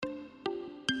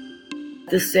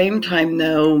the same time,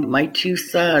 though, my two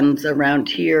sons around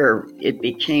here, it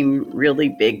became really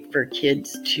big for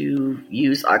kids to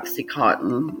use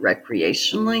Oxycontin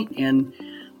recreationally. And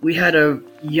we had a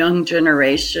young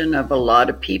generation of a lot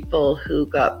of people who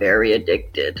got very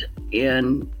addicted.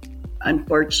 And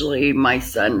unfortunately, my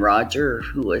son Roger,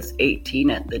 who was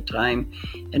 18 at the time,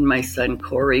 and my son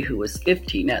Corey, who was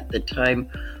 15 at the time,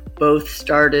 both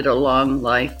started a long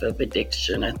life of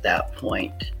addiction at that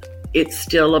point. It's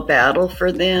still a battle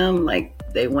for them. Like,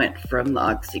 they went from the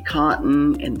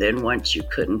Oxycontin, and then once you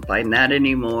couldn't find that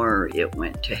anymore, it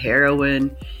went to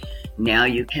heroin. Now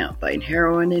you can't find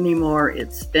heroin anymore.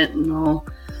 It's fentanyl.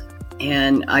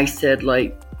 And I said,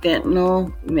 like,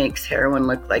 fentanyl makes heroin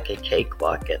look like a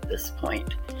cakewalk at this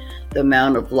point. The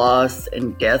amount of loss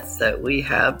and deaths that we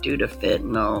have due to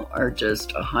fentanyl are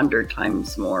just 100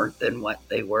 times more than what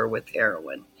they were with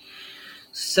heroin.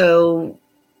 So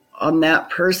on that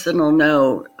personal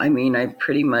note, I mean, I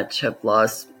pretty much have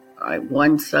lost,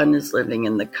 one son is living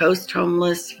in the coast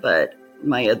homeless, but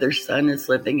my other son is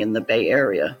living in the Bay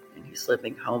Area, and he's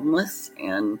living homeless,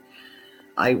 and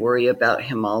I worry about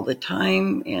him all the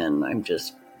time, and I'm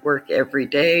just work every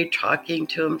day talking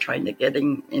to him, trying to get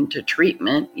him into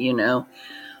treatment,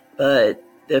 but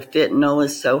the fentanyl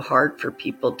is so hard for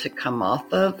people to come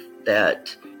off of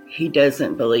that he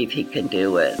doesn't believe he can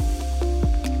do it.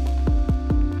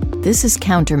 This is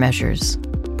Countermeasures,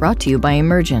 brought to you by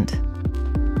Emergent.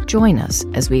 Join us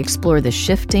as we explore the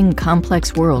shifting,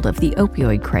 complex world of the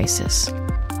opioid crisis.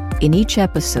 In each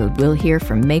episode, we'll hear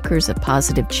from makers of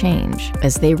positive change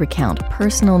as they recount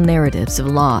personal narratives of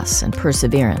loss and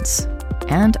perseverance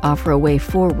and offer a way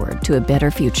forward to a better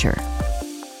future.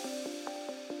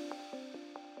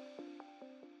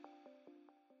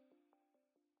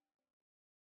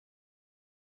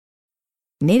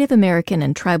 Native American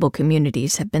and tribal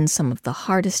communities have been some of the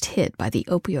hardest hit by the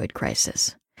opioid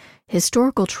crisis.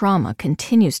 Historical trauma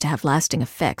continues to have lasting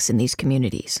effects in these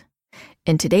communities.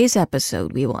 In today's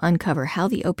episode, we will uncover how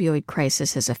the opioid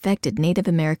crisis has affected Native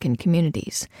American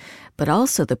communities, but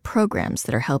also the programs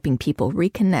that are helping people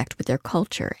reconnect with their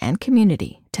culture and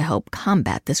community to help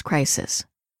combat this crisis.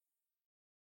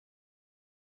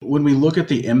 When we look at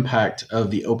the impact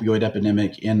of the opioid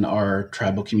epidemic in our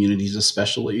tribal communities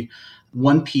especially,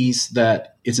 one piece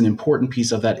that is an important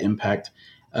piece of that impact,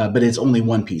 but it's only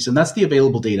one piece, and that's the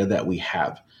available data that we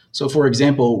have. So, for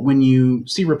example, when you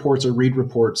see reports or read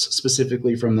reports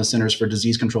specifically from the Centers for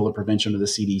Disease Control and Prevention of the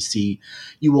CDC,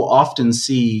 you will often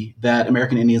see that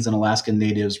American Indians and Alaskan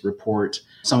Natives report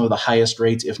some of the highest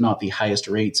rates, if not the highest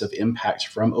rates of impact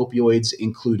from opioids,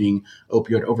 including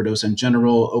opioid overdose in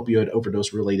general, opioid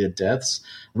overdose-related deaths.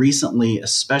 Recently,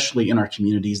 especially in our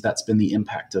communities, that's been the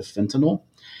impact of fentanyl.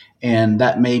 And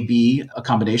that may be a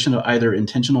combination of either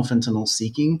intentional fentanyl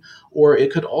seeking, or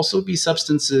it could also be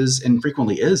substances, and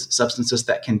frequently is, substances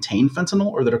that contain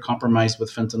fentanyl or that are compromised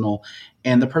with fentanyl.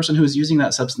 And the person who is using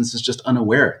that substance is just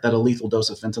unaware that a lethal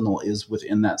dose of fentanyl is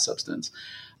within that substance.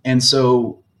 And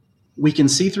so we can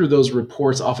see through those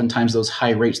reports, oftentimes those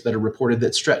high rates that are reported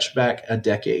that stretch back a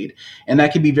decade. And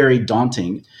that can be very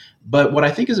daunting. But what I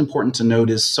think is important to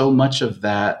note is so much of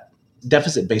that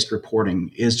deficit-based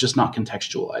reporting is just not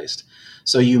contextualized.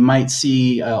 So you might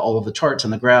see all of the charts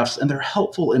and the graphs, and they're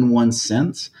helpful in one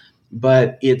sense,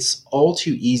 but it's all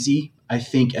too easy, I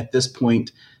think, at this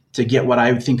point to get what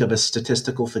I would think of as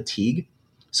statistical fatigue.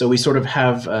 So we sort of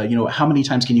have, how many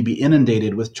times can you be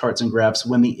inundated with charts and graphs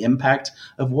when the impact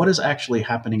of what is actually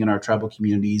happening in our tribal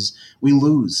communities, we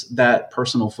lose that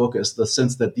personal focus, the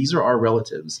sense that these are our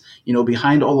relatives,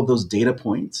 behind all of those data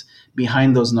points,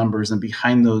 behind those numbers and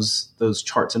behind those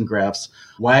charts and graphs.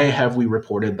 Why have we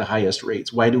reported the highest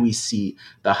rates? Why do we see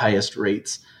the highest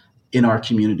rates in our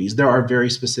communities? There are very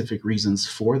specific reasons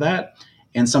for that.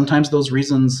 And sometimes those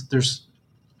reasons, there's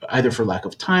either for lack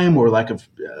of time or lack of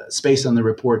space on the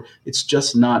report, it's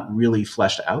just not really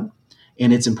fleshed out.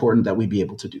 And it's important that we be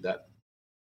able to do that.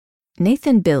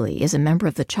 Nathan Billy is a member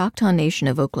of the Choctaw Nation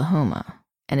of Oklahoma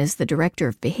and is the Director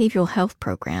of Behavioral Health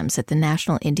Programs at the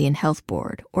National Indian Health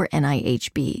Board, or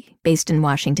NIHB, based in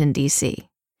Washington, D.C.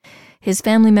 His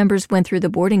family members went through the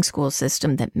boarding school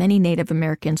system that many Native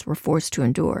Americans were forced to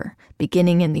endure,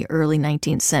 beginning in the early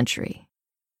 19th century.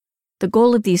 The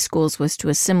goal of these schools was to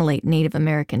assimilate Native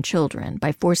American children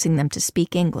by forcing them to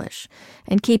speak English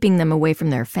and keeping them away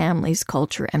from their families,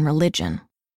 culture, and religion.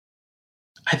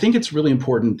 I think it's really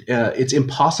important. It's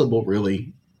impossible,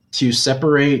 really, to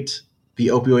separate the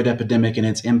opioid epidemic and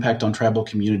its impact on tribal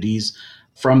communities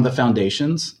from the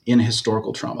foundations in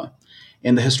historical trauma.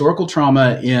 And the historical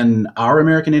trauma in our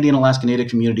American Indian Alaska Native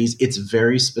communities, it's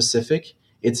very specific.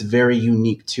 It's very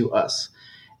unique to us.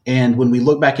 And when we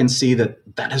look back and see that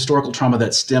historical trauma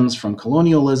that stems from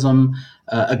colonialism,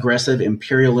 aggressive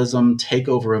imperialism,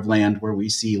 takeover of land, where we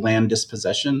see land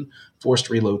dispossession, forced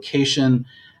relocation,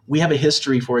 we have a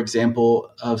history, for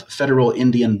example, of federal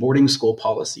Indian boarding school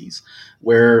policies,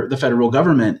 where the federal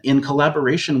government, in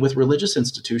collaboration with religious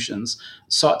institutions,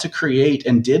 sought to create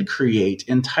and did create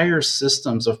entire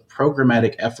systems of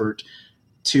programmatic effort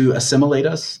to assimilate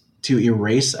us, to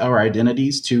erase our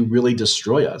identities, to really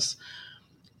destroy us.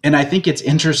 And I think it's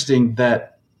interesting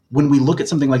that when we look at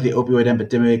something like the opioid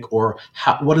epidemic, or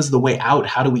what is the way out,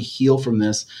 how do we heal from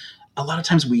this? A lot of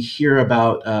times we hear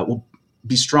about,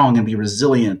 be strong and be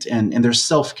resilient, and there's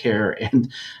self-care.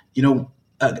 And,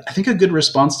 I think a good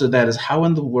response to that is, how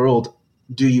in the world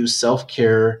do you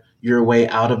self-care your way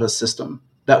out of a system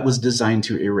that was designed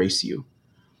to erase you?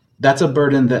 That's a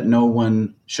burden that no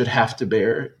one should have to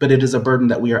bear, but it is a burden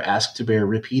that we are asked to bear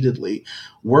repeatedly.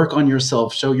 Work on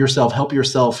yourself, show yourself, help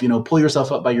yourself, pull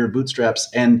yourself up by your bootstraps.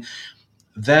 And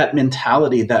that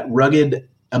mentality, that rugged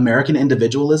American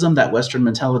individualism, that Western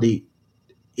mentality,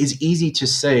 is easy to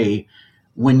say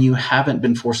when you haven't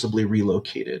been forcibly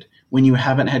relocated, when you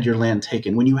haven't had your land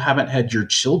taken, when you haven't had your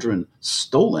children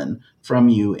stolen from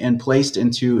you and placed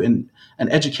into an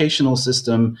educational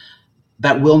system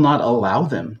that will not allow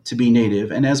them to be native.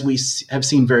 And as we have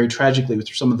seen very tragically with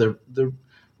some of the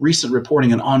recent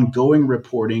reporting and ongoing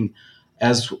reporting,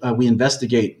 as we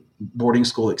investigate boarding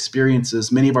school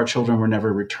experiences, many of our children were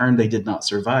never returned. They did not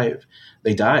survive.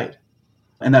 They died.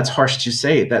 And that's harsh to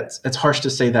say. It's harsh to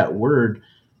say that word,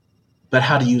 but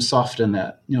how do you soften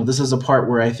that? This is a part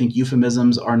where I think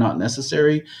euphemisms are not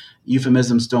necessary.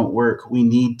 Euphemisms don't work. We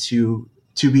need to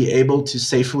be able to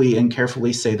safely and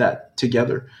carefully say that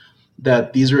together,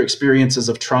 that these are experiences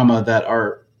of trauma that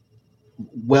are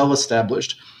well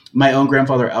established. My own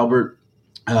grandfather, Albert,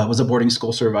 was a boarding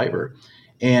school survivor,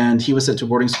 and he was sent to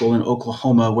boarding school in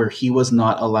Oklahoma, where he was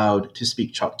not allowed to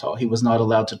speak Choctaw. He was not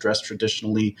allowed to dress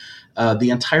traditionally. The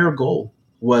entire goal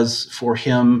was for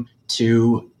him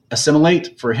to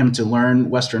assimilate, for him to learn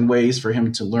Western ways, for him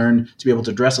to learn to be able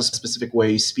to dress a specific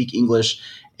way, speak English,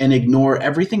 and ignore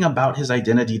everything about his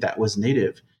identity that was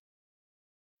Native.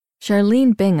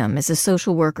 Charlene Bingham is a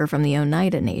social worker from the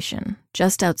Oneida Nation,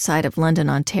 just outside of London,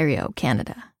 Ontario,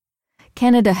 Canada.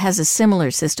 Canada has a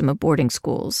similar system of boarding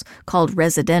schools, called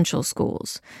residential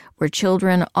schools, where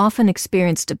children often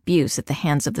experienced abuse at the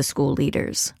hands of the school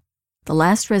leaders. The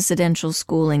last residential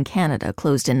school in Canada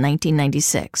closed in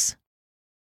 1996.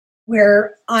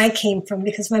 Where I came from,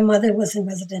 because my mother was in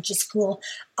residential school,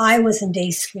 I was in day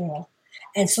school,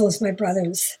 and so was my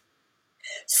brothers.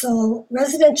 So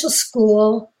residential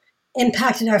school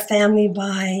impacted our family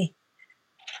by,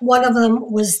 one of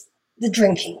them was the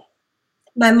drinking.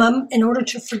 My mom, in order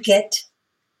to forget,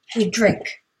 would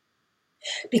drink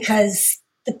because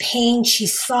the pain she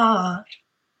saw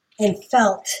and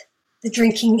felt, the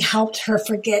drinking helped her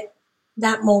forget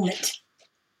that moment.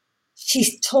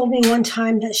 She told me one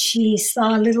time that she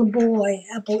saw a little boy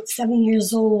about 7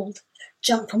 years old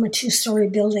jump from a 2-story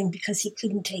building because he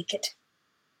couldn't take it.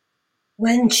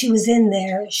 When she was in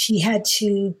there, she had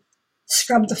to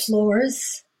scrub the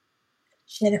floors.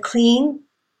 She had to clean.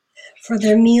 For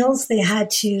their meals, they had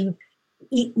to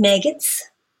eat maggots.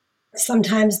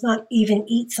 Sometimes not even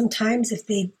eat, sometimes if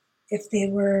they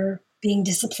were being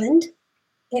disciplined.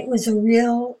 It was a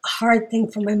real hard thing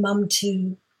for my mom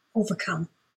to overcome.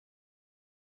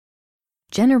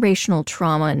 Generational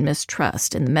trauma and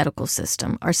mistrust in the medical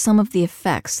system are some of the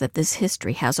effects that this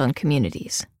history has on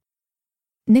communities.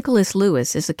 Nicholas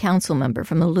Lewis is a council member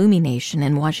from the Lummi Nation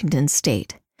in Washington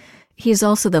State. He is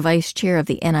also the vice chair of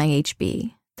the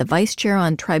NIHB, the vice chair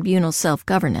on tribunal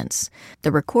self-governance,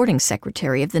 the recording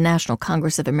secretary of the National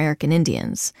Congress of American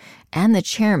Indians, and the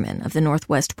chairman of the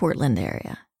Northwest Portland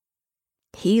area.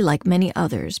 He, like many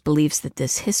others, believes that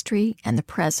this history and the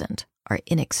present are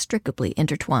inextricably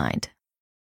intertwined.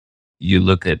 You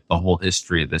look at the whole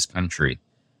history of this country,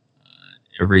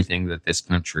 everything that this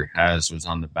country has was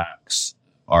on the backs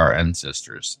of our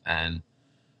ancestors, and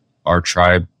our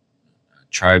tribes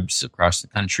across the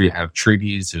country have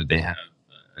treaties, or they have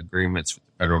agreements with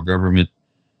the federal government,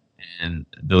 and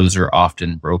those are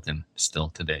often broken still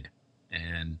today.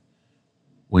 And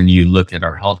when you look at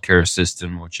our healthcare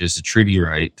system, which is a treaty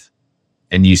right,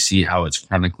 and you see how it's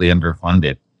chronically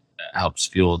underfunded, that helps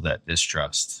fuel that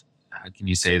distrust. How can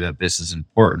you say that this is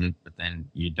important, but then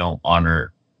you don't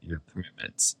honor your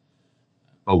commitments?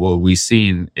 But what we've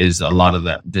seen is a lot of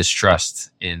that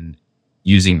distrust in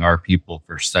using our people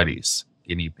for studies,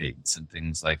 guinea pigs and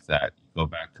things like that. You go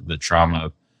back to the trauma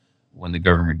of when the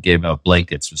government gave out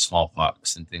blankets with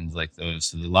smallpox and things like those.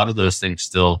 So a lot of those things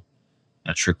still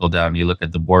a trickle down. You look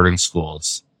at the boarding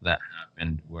schools that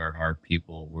happened where our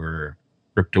people were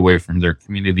ripped away from their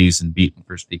communities and beaten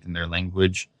for speaking their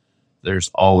language.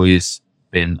 There's always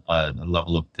been a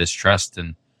level of distrust,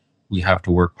 and we have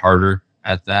to work harder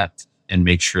at that and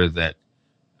make sure that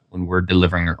when we're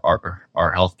delivering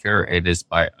our healthcare, it is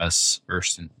by us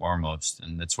first and foremost.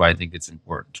 And that's why I think it's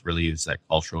important to really use that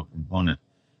cultural component,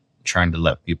 trying to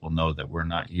let people know that we're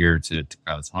not here to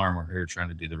cause harm. We're here trying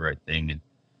to do the right thing. And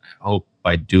I hope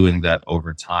by doing that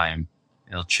over time,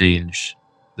 it'll change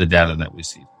the data that we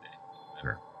see today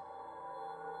better.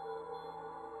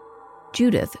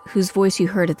 Judith, whose voice you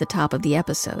heard at the top of the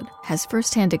episode, has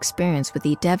firsthand experience with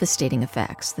the devastating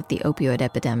effects that the opioid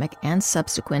epidemic and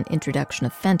subsequent introduction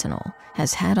of fentanyl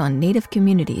has had on Native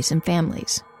communities and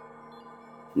families.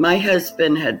 My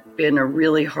husband had been a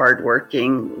really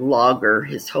hardworking logger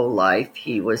his whole life.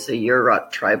 He was a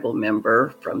Yurok tribal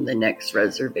member from the next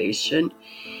reservation,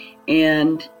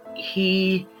 and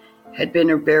he had been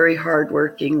a very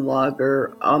hardworking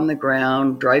logger on the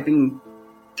ground, driving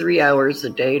 3 hours a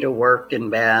day to work and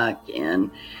back,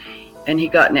 and he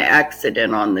got in an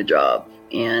accident on the job,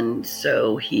 and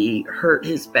so he hurt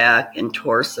his back and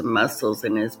tore some muscles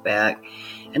in his back.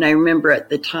 And I remember at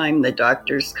the time the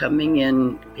doctors coming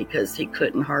in because he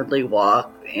couldn't hardly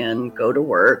walk and go to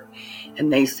work,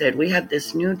 and they said, we have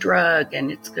this new drug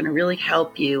and it's going to really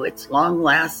help you, it's long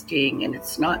lasting, and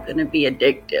it's not going to be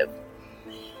addictive.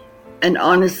 And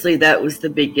honestly, that was the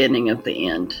beginning of the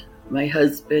end. My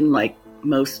husband, like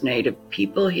most Native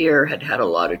people here, had had a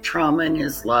lot of trauma in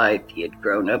his life. He had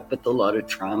grown up with a lot of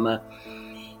trauma.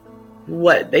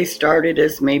 What they started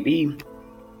as maybe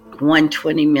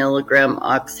 120 milligram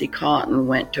Oxycontin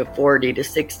went to 40 to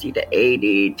 60 to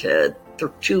 80 to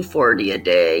 240 a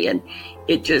day. And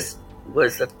it just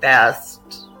was a fast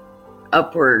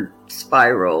upward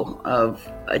spiral of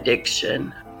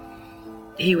addiction.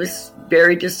 He was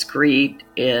very discreet,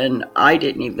 and I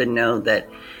didn't even know that.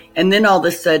 And then all of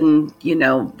a sudden,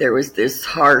 there was this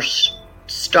harsh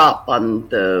stop on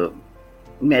the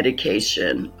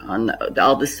medication.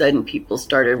 All of a sudden, people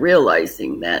started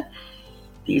realizing that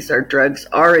these drugs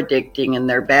are addicting, and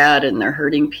they're bad, and they're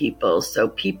hurting people. So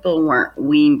people weren't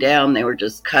weaned down. They were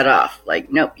just cut off.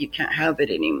 Like, nope, you can't have it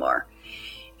anymore.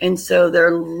 And so there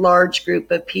are a large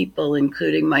group of people,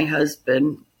 including my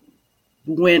husband,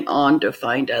 went on to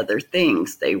find other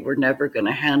things. They were never going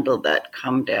to handle that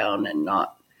come down and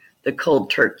not the cold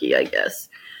turkey, I guess.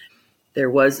 There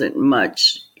wasn't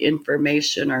much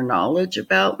information or knowledge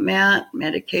about MAT,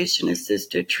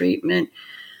 medication-assisted treatment.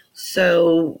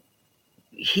 So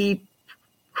he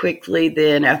quickly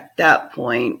then, at that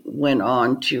point, went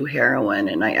on to heroin.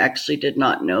 And I actually did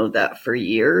not know that for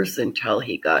years until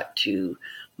he got to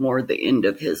more the end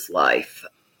of his life.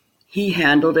 He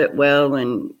handled it well,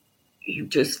 and he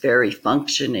was just very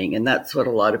functioning. And that's what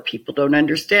a lot of people don't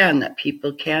understand, that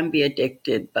people can be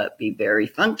addicted but be very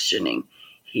functioning.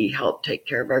 He helped take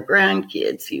care of our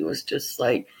grandkids. He was just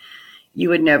like, you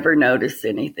would never notice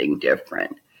anything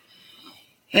different.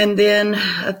 And then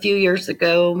a few years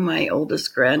ago, my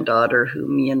oldest granddaughter, who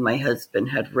me and my husband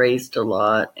had raised a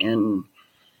lot, and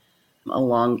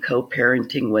along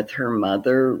co-parenting with her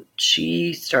mother,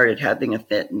 she started having a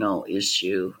fentanyl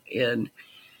issue, and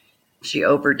she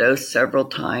overdosed several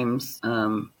times.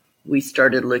 We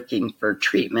started looking for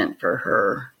treatment for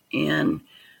her. And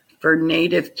for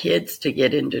Native kids to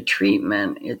get into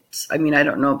treatment, I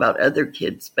don't know about other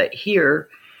kids, but here,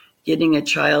 getting a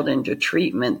child into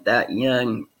treatment that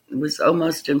young was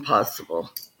almost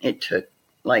impossible. It took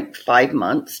like 5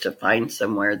 months to find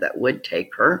somewhere that would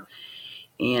take her.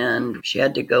 And she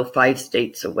had to go 5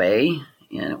 states away.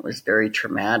 And it was very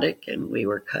traumatic. And we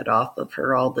were cut off of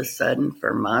her all of a sudden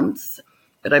for months.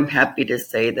 But I'm happy to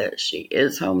say that she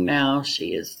is home now.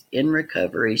 She is in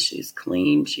recovery. She's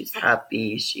clean. She's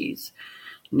happy. She's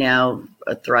now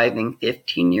a thriving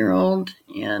 15-year-old.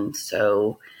 And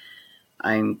so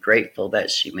I'm grateful that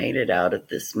she made it out of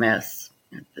this mess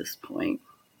at this point.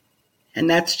 And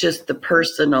that's just the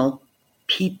personal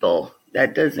people.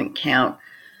 That doesn't count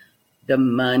the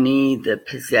money, the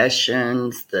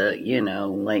possessions,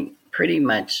 pretty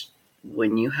much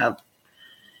when you have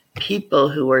people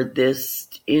who are this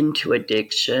into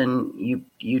addiction,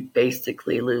 you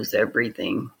basically lose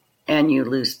everything, and you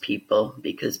lose people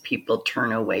because people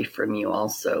turn away from you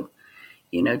also.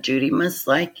 Judy must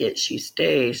like it, she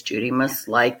stays. Judy must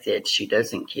like it, she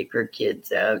doesn't kick her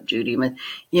kids out. Judy must,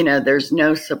 there's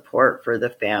no support for the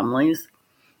families.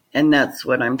 And that's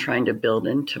what I'm trying to build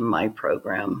into my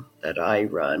program that I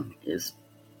run, is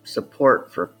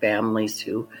support for families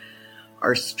who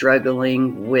are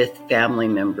struggling with family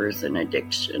members in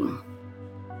addiction.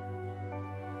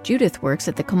 Judith works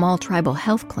at the Kamal Tribal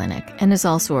Health Clinic and is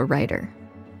also a writer.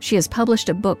 She has published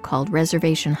a book called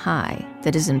Reservation High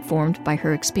that is informed by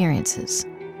her experiences.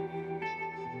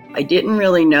 I didn't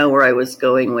really know where I was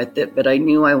going with it, but I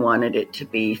knew I wanted it to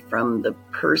be from the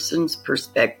person's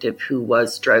perspective who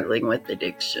was struggling with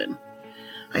addiction.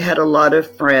 I had a lot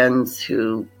of friends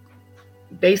who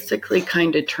basically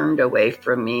kind of turned away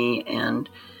from me and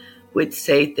would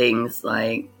say things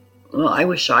like, well, I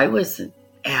wish I was an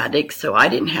addict so I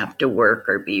didn't have to work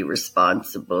or be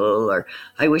responsible, or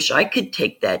I wish I could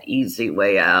take that easy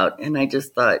way out. And I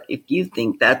just thought, if you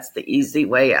think that's the easy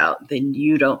way out, then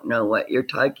you don't know what you're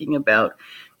talking about,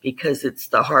 because it's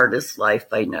the hardest life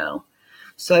I know.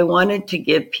 So I wanted to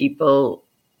give people,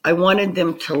 I wanted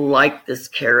them to like this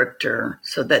character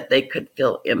so that they could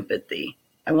feel empathy.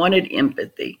 I wanted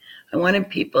empathy. I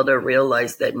wanted people to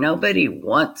realize that nobody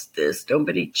wants this.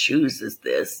 Nobody chooses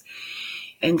this.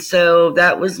 And so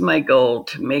that was my goal,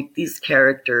 to make these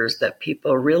characters that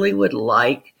people really would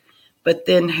like, but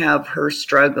then have her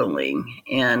struggling.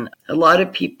 And a lot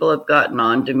of people have gotten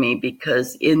on to me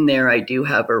because in there I do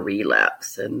have a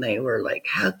relapse. And they were like,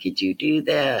 how could you do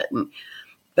that?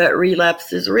 But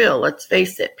relapse is real. Let's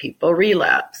face it, people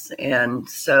relapse. And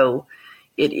so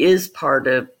it is part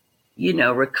of,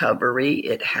 recovery.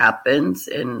 It happens,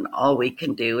 and all we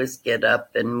can do is get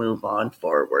up and move on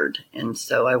forward. And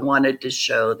so I wanted to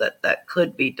show that that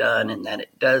could be done and that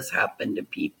it does happen to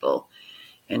people.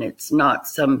 And it's not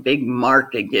some big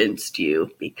mark against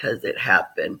you because it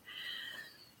happened.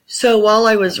 So while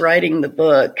I was writing the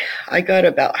book, I got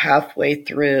about halfway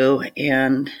through,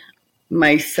 and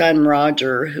my son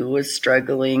Roger, who was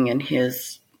struggling, and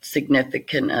his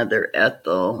significant other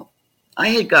Ethel, I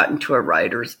had gotten to a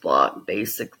writer's block,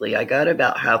 basically. I got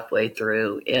about halfway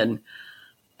through, and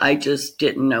I just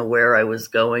didn't know where I was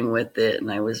going with it, and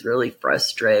I was really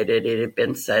frustrated. It had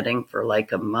been setting for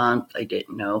like a month. I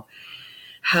didn't know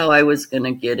how I was going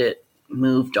to get it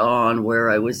moved on, where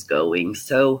I was going.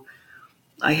 So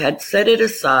I had set it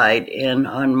aside, and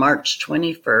on March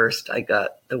 21st, I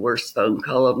got the worst phone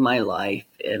call of my life,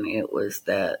 and it was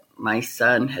that my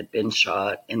son had been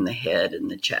shot in the head and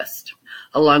the chest,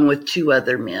 along with 2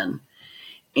 other men.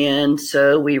 And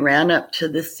so we ran up to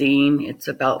the scene. It's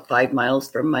about 5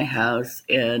 miles from my house,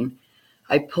 and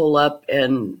I pull up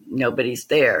and nobody's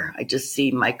there. I just see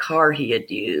my car he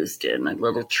had used and a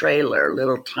little trailer, a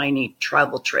little tiny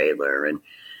travel trailer. And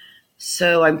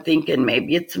so I'm thinking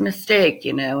maybe it's a mistake,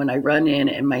 and I run in,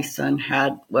 and my son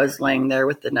was laying there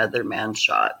with another man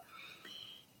shot.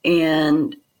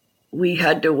 And we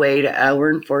had to wait 1 hour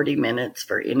and 40 minutes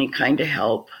for any kind of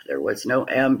help. There was no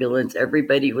ambulance.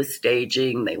 Everybody was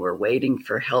staging. They were waiting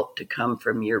for help to come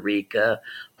from Eureka.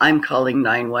 I'm calling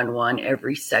 911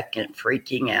 every second,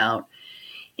 freaking out.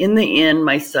 In the end,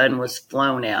 my son was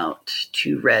flown out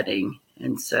to Redding.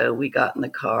 And so we got in the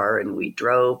car and we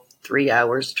drove 3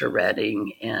 hours to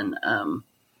Redding. And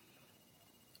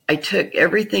I took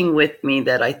everything with me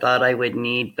that I thought I would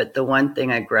need, but the one thing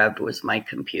I grabbed was my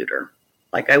computer.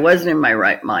 Like, I wasn't in my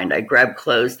right mind. I grabbed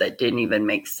clothes that didn't even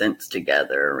make sense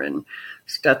together, and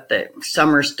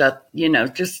summer stuff,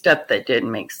 just stuff that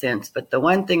didn't make sense. But the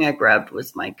one thing I grabbed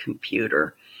was my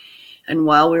computer. And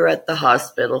while we were at the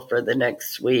hospital for the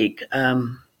next week,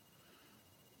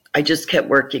 I just kept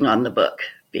working on the book,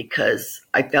 because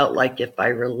I felt like if I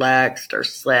relaxed or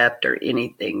slept or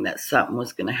anything, that something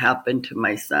was going to happen to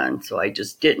my son. So I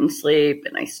just didn't sleep,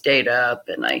 and I stayed up,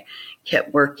 and I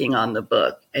kept working on the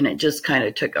book, and it just kind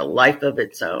of took a life of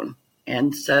its own.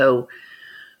 And so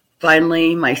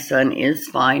finally, my son is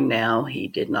fine now. He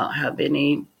did not have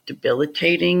any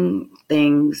debilitating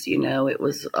things. It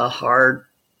was a hard,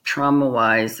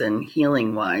 trauma-wise and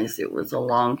healing-wise, it was a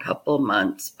long couple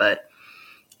months, but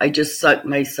I just sucked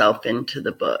myself into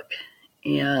the book.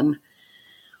 And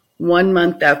 1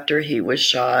 month after he was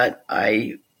shot,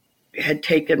 I had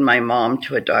taken my mom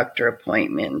to a doctor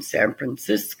appointment in San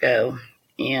Francisco.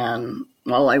 And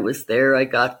while I was there, I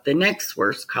got the next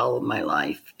worst call of my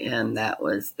life. And that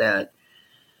was that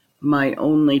my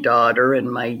only daughter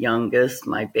and my youngest,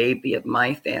 my baby of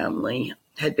my family,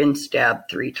 had been stabbed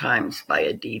 3 times by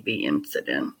a DV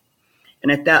incident.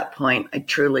 And at that point, I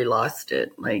truly lost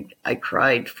it. Like, I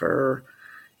cried for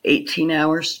 18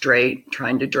 hours straight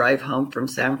trying to drive home from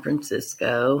San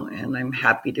Francisco. And I'm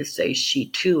happy to say she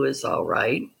too is all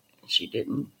right. She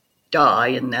didn't die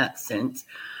in that sense.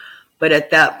 But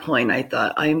at that point, I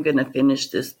thought, I'm going to finish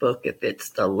this book if it's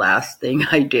the last thing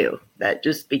I do. That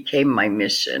just became my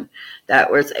mission.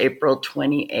 That was April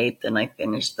 28th, and I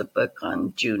finished the book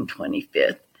on June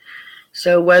 25th.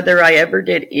 So whether I ever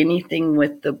did anything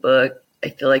with the book, I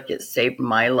feel like it saved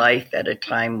my life at a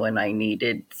time when I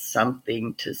needed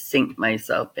something to sink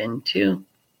myself into.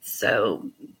 So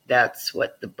that's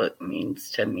what the book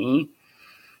means to me.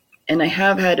 And I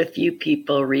have had a few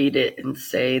people read it and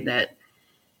say that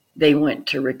they went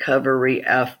to recovery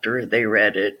after they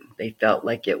read it. They felt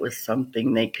like it was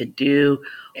something they could do,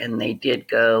 and they did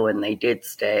go and they did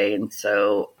stay. And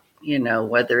so,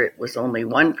 whether it was only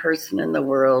one person in the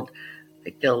world,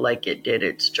 I feel like it did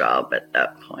its job at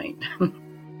that point.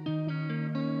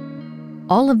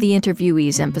 All of the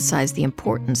interviewees emphasize the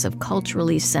importance of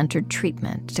culturally centered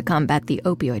treatment to combat the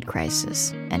opioid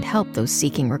crisis and help those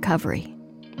seeking recovery.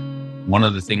 One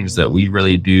of the things that we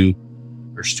really do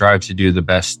or strive to do the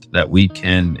best that we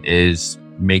can is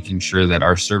making sure that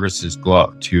our services go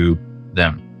out to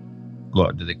them, go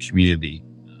out to the community.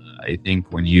 I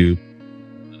think when you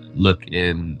look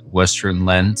in Western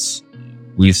lens,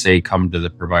 we say come to the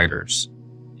providers.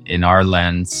 In our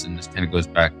lens, and this kind of goes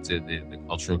back to the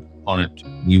cultural component,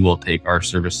 we will take our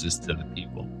services to the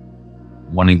people.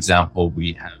 One example,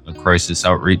 we have a crisis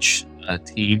outreach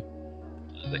team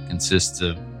that consists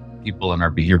of people in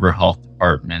our behavioral health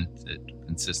department. It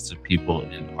consists of people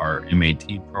in our MAT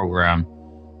program,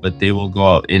 but they will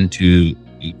go out into,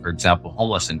 for example,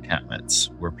 homeless encampments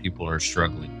where people are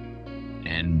struggling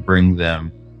and bring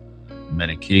them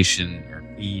medication or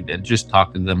feed and just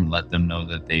talk to them and let them know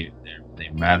that they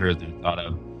matter, they're thought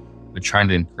of, but trying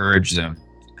to encourage them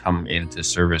to come into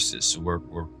services. So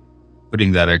we're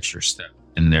putting that extra step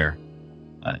in there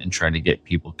and trying to get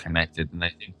people connected. And I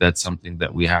think that's something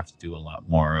that we have to do a lot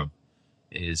more of,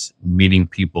 is meeting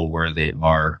people where they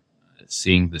are,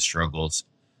 seeing the struggles.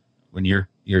 When you're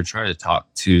trying to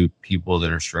talk to people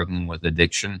that are struggling with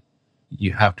addiction,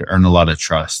 you have to earn a lot of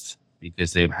trust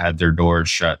because they've had their doors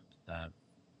shut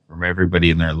from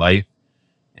everybody in their life.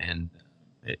 And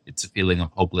it's a feeling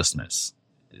of hopelessness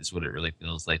is what it really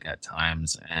feels like at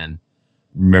times. And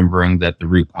remembering that the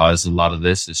root cause of a lot of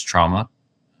this is trauma.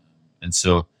 And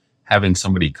so having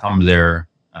somebody come there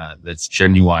that's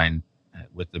genuine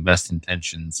with the best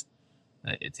intentions,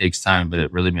 it takes time, but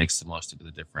it really makes the most of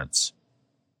the difference.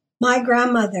 My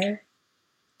grandmother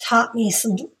taught me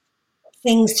some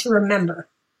things to remember.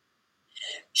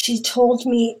 She told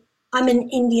me I'm an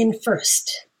Indian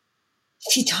first.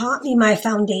 She taught me my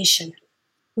foundation,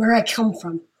 where I come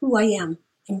from, who I am,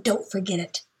 and don't forget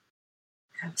it.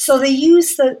 So they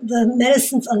use the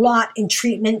medicines a lot in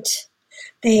treatment.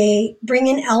 They bring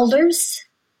in elders.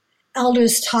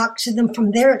 Elders talk to them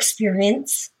from their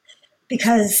experience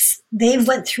because they've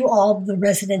went through all the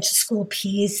residential school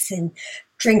piece and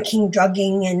drinking,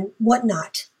 drugging, and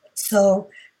whatnot. So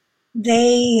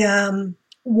they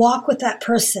walk with that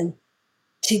person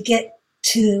to get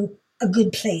to a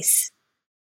good place.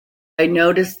 I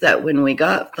noticed that when we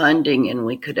got funding and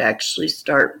we could actually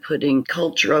start putting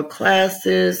cultural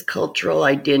classes, cultural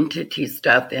identity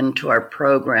stuff into our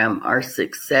program, our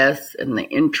success and the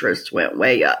interest went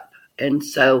way up. And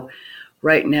so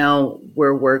right now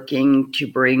we're working to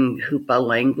bring Hoopa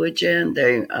language in.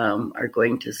 They are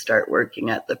going to start working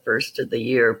at the first of the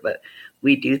year, but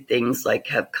we do things like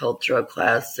have cultural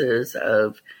classes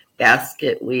of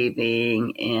basket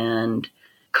weaving and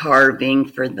carving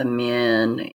for the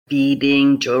men,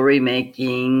 beading, jewelry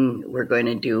making. We're going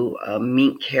to do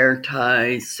mink hair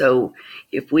ties. So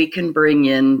if we can bring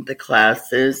in the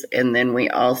classes, and then we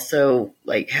also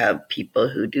have people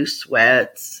who do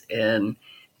sweats and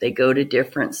they go to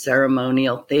different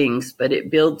ceremonial things, but it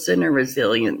builds in a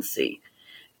resiliency.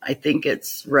 I think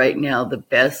it's right now the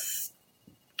best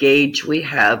gauge we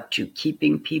have to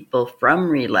keeping people from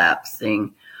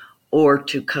relapsing or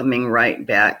to coming right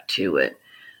back to it.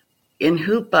 In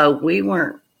Hoopa, we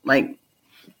weren't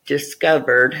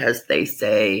discovered, as they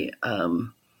say,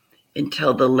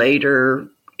 until the later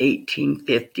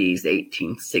 1850s,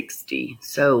 1860.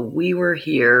 So we were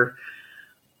here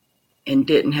and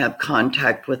didn't have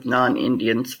contact with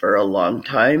non-Indians for a long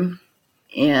time,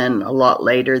 and a lot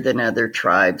later than other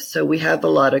tribes. So we have a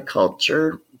lot of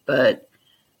culture, but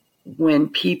when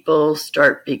people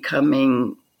start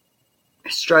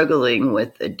struggling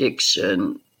with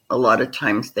addiction, a lot of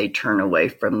times they turn away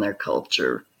from their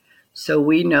culture. So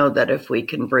we know that if we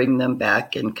can bring them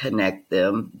back and connect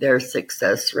them, their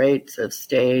success rates of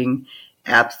staying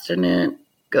abstinent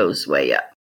goes way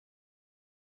up.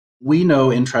 We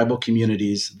know in tribal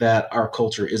communities that our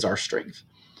culture is our strength.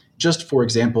 Just for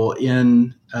example,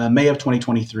 in May of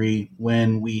 2023,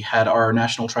 when we had our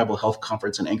National Tribal Health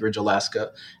Conference in Anchorage,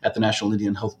 Alaska at the National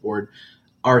Indian Health Board,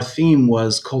 our theme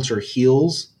was culture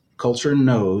heals, culture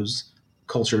knows,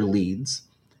 culture leads.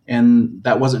 And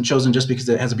that wasn't chosen just because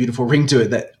it has a beautiful ring to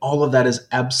it. That all of that is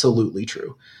absolutely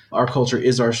true. Our culture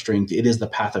is our strength. It is the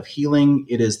path of healing.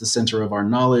 It is the center of our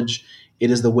knowledge. It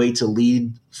is the way to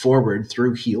lead forward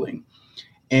through healing.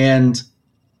 And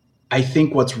I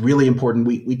think what's really important,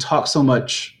 we talk so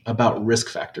much about risk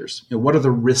factors. What are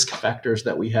the risk factors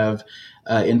that we have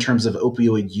in terms of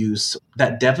opioid use,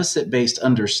 that deficit-based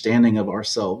understanding of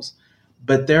ourselves?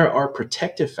 But there are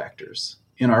protective factors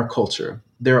in our culture.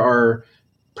 There are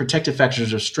protective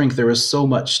factors of strength. There is so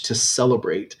much to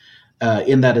celebrate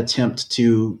in that attempt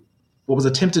to, what was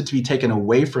attempted to be taken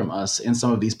away from us in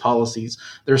some of these policies.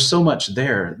 There's so much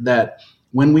there that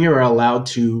when we are allowed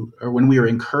to, or when we are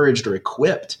encouraged or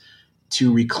equipped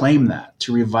to reclaim that,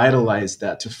 to revitalize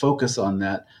that, to focus on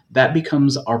that, that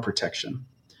becomes our protection.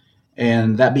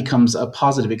 And that becomes a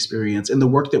positive experience. In the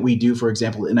work that we do, for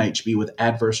example, at NIHB with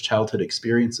adverse childhood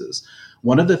experiences,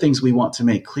 one of the things we want to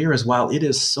make clear is while it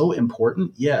is so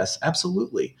important, yes,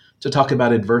 absolutely, to talk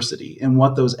about adversity and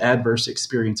what those adverse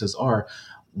experiences are,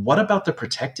 what about the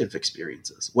protective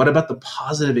experiences? What about the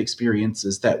positive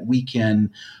experiences that we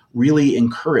can really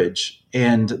encourage,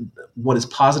 and what is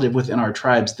positive within our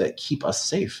tribes that keep us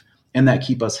safe and that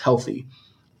keep us healthy?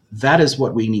 That is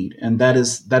what we need. And that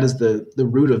is the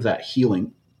root of that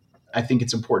healing. I think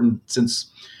it's important, since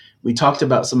we talked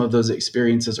about some of those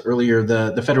experiences earlier,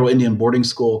 the Federal Indian Boarding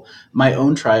School, my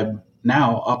own tribe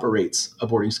now operates a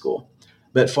boarding school.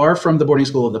 But far from the boarding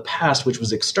school of the past, which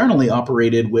was externally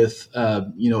operated with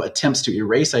attempts to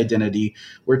erase identity,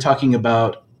 we're talking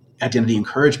about identity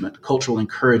encouragement, cultural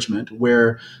encouragement,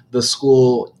 where the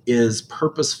school is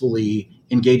purposefully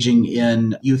engaging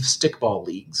in youth stickball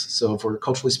leagues. So for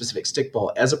culturally specific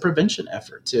stickball as a prevention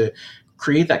effort to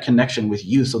create that connection with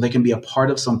youth so they can be a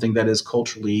part of something that is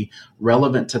culturally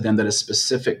relevant to them, that is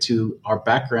specific to our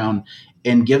background,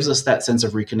 and gives us that sense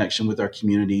of reconnection with our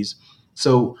communities.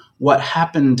 So what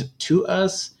happened to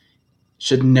us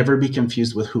should never be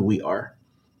confused with who we are.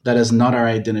 That is not our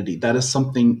identity. That is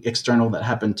something external that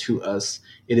happened to us.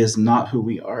 It is not who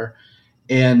we are.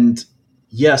 And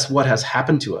yes, what has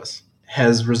happened to us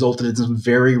has resulted in some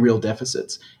very real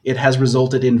deficits. It has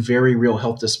resulted in very real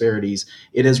health disparities.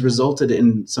 It has resulted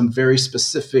in some very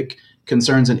specific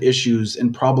concerns and issues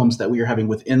and problems that we are having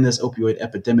within this opioid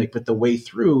epidemic. But the way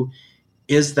through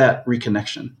is that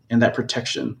reconnection and that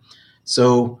protection.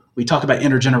 So we talk about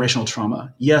intergenerational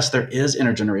trauma. Yes, there is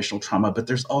intergenerational trauma, but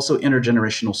there's also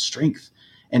intergenerational strength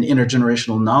and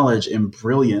intergenerational knowledge and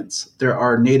brilliance. There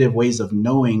are native ways of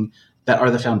knowing that are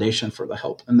the foundation for the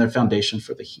help and the foundation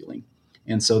for the healing.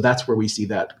 And so that's where we see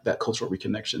that cultural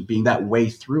reconnection being that way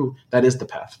through. That is the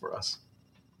path for us.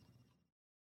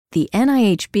 The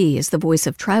NIHB is the voice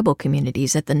of tribal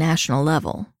communities at the national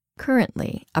level.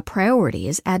 Currently, a priority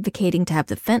is advocating to have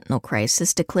the fentanyl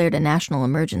crisis declared a national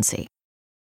emergency.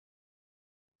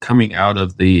 Coming out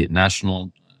of the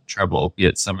National Tribal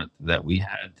Opiate Summit that we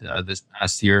had this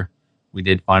past year, we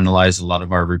did finalize a lot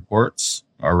of our reports,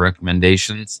 our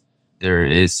recommendations. There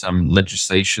is some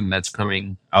legislation that's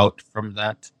coming out from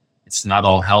that. It's not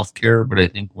all healthcare, but I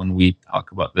think when we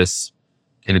talk about this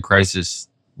kind of crisis,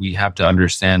 we have to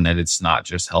understand that it's not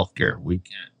just healthcare. We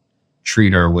can't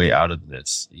treat our way out of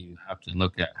this. You have to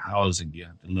look at housing. You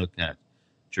have to look at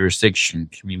jurisdiction,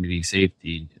 community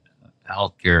safety,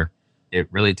 healthcare. It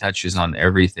really touches on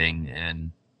everything.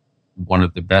 And one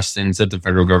of the best things that the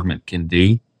federal government can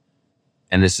do,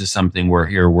 and this is something we're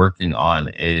here working on,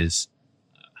 is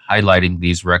highlighting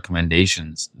these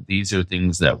recommendations. These are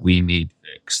things that we need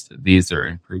fixed. These are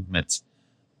improvements.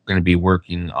 We're going to be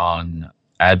working on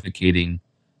advocating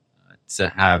to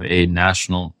have a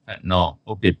national fentanyl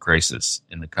opiate crisis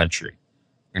in the country.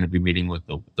 We're going to be meeting with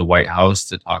the White House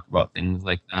to talk about things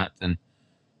like that. And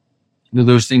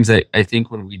those things, I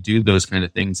think when we do those kind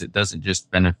of things, it doesn't just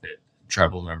benefit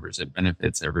tribal members, it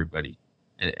benefits everybody.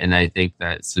 And I think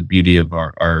that's the beauty of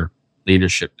our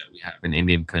leadership that we have in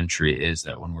Indian country, is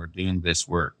that when we're doing this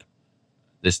work,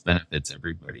 this benefits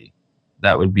everybody.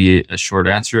 That would be a short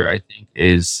answer, I think,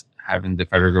 is having the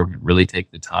federal government really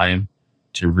take the time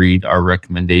to read our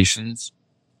recommendations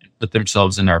and put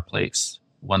themselves in our place.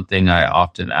 One thing I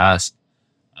often ask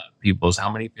people is,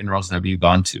 how many funerals have you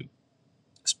gone to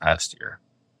this past year?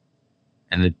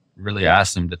 And it really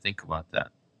asks them to think about that,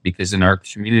 because in our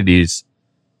communities,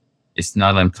 it's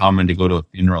not uncommon to go to a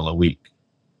funeral a week.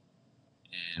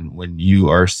 And when you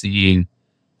are seeing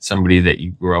somebody that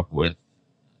you grew up with,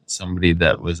 somebody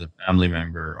that was a family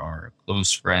member or a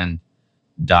close friend,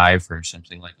 die from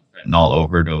something like a fentanyl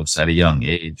overdose at a young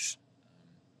age,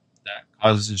 that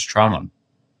causes trauma.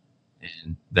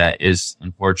 And that is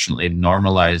unfortunately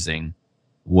normalizing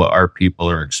what our people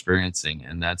are experiencing.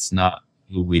 And that's not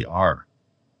who we are.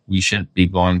 we shouldn't be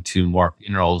going to more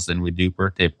funerals than we do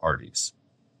birthday parties.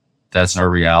 That's our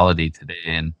reality today,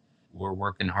 and we're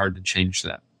working hard to change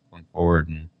that going forward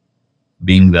and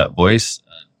being that voice,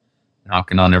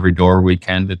 knocking on every door we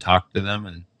can to talk to them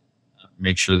and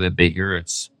make sure that they hear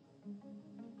us.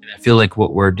 And I feel like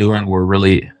what we're doing, we're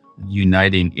really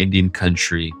uniting Indian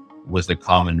country with a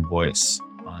common voice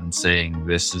on saying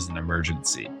this is an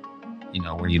emergency. You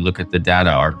know, when you look at the data,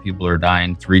 our people are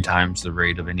dying 3 times the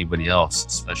rate of anybody else,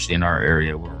 especially in our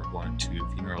area where we're going to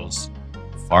funerals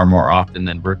far more often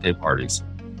than birthday parties.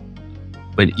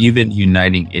 But even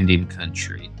uniting Indian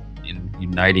country, in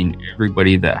uniting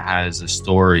everybody that has a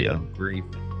story of grief,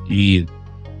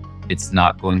 it's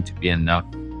not going to be enough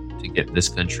to get this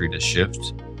country to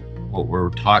shift. What we're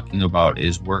talking about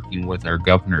is working with our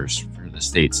governors from the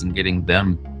states and getting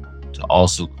them to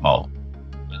also call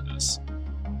with us.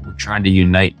 We're trying to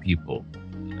unite people.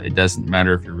 It doesn't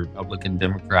matter if you're Republican,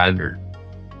 Democrat, or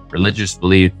religious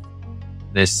belief.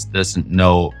 This doesn't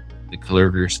know the color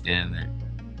of your skin.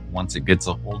 Once it gets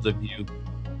a hold of you,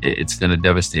 it's going to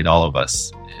devastate all of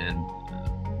us. And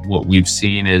what we've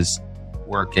seen is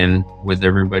working with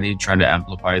everybody, trying to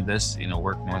amplify this,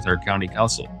 working with our county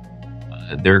council.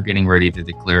 They're getting ready to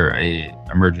declare a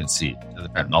emergency to the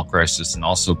fentanyl crisis and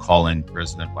also calling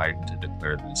President Biden to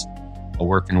declare this.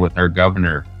 Working with our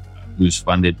governor, who's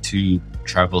funded 2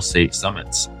 tribal state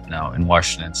summits now in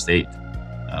Washington State,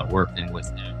 working with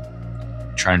him,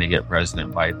 trying to get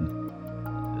President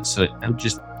Biden. So I'm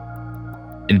just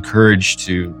encouraged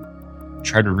to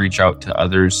try to reach out to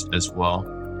others as well,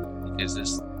 because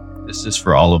this is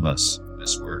for all of us,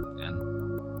 this work,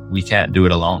 and we can't do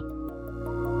it alone.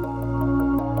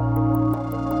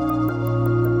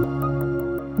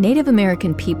 Native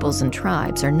American peoples and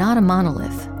tribes are not a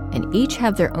monolith, and each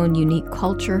have their own unique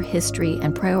culture, history,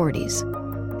 and priorities.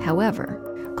 However,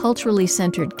 culturally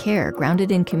centered care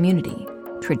grounded in community,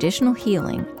 traditional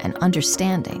healing, and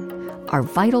understanding are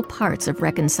vital parts of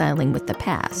reconciling with the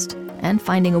past and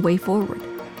finding a way forward.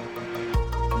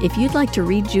 If you'd like to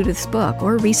read Judith's book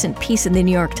or a recent piece in the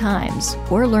New York Times,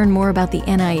 or learn more about the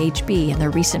NIHB and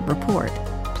their recent report,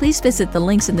 please visit the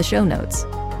links in the show notes.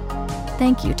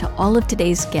 Thank you to all of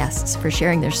today's guests for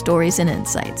sharing their stories and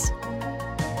insights.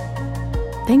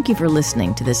 Thank you for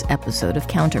listening to this episode of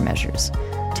Countermeasures.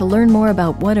 To learn more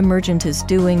about what Emergent is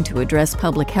doing to address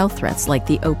public health threats like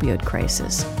the opioid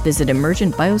crisis, visit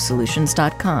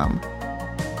emergentbiosolutions.com.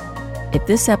 If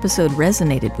this episode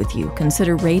resonated with you,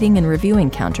 consider rating and reviewing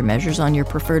Countermeasures on your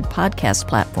preferred podcast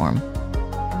platform